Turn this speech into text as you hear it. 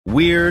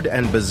Weird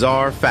and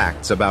Bizarre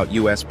Facts About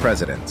U.S.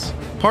 Presidents.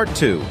 Part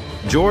 2.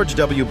 George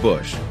W.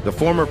 Bush, the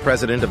former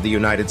President of the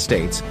United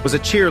States, was a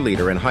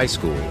cheerleader in high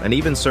school and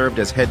even served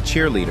as head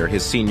cheerleader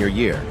his senior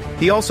year.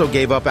 He also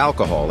gave up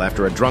alcohol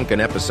after a drunken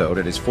episode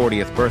at his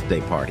 40th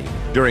birthday party,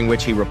 during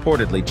which he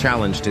reportedly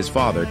challenged his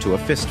father to a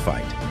fist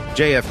fight.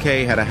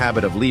 JFK had a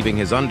habit of leaving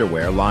his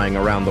underwear lying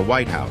around the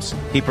White House.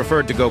 He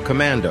preferred to go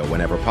commando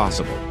whenever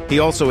possible. He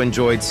also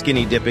enjoyed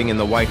skinny dipping in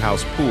the White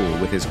House pool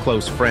with his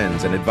close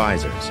friends and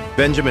advisors.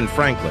 Benjamin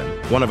Franklin,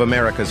 one of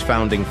America's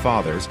founding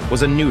fathers,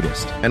 was a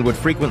nudist and would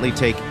frequently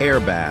take air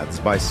baths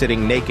by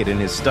sitting naked in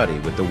his study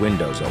with the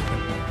windows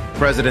open.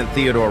 President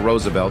Theodore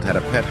Roosevelt had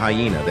a pet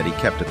hyena that he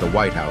kept at the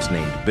White House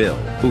named Bill,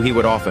 who he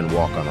would often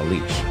walk on a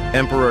leash.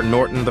 Emperor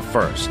Norton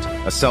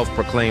I, a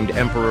self-proclaimed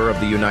emperor of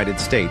the United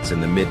States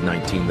in the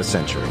mid-19th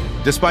century.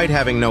 Despite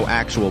having no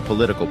actual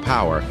political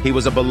power, he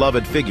was a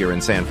beloved figure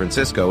in San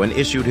Francisco and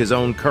issued his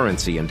own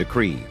currency and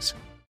decrees.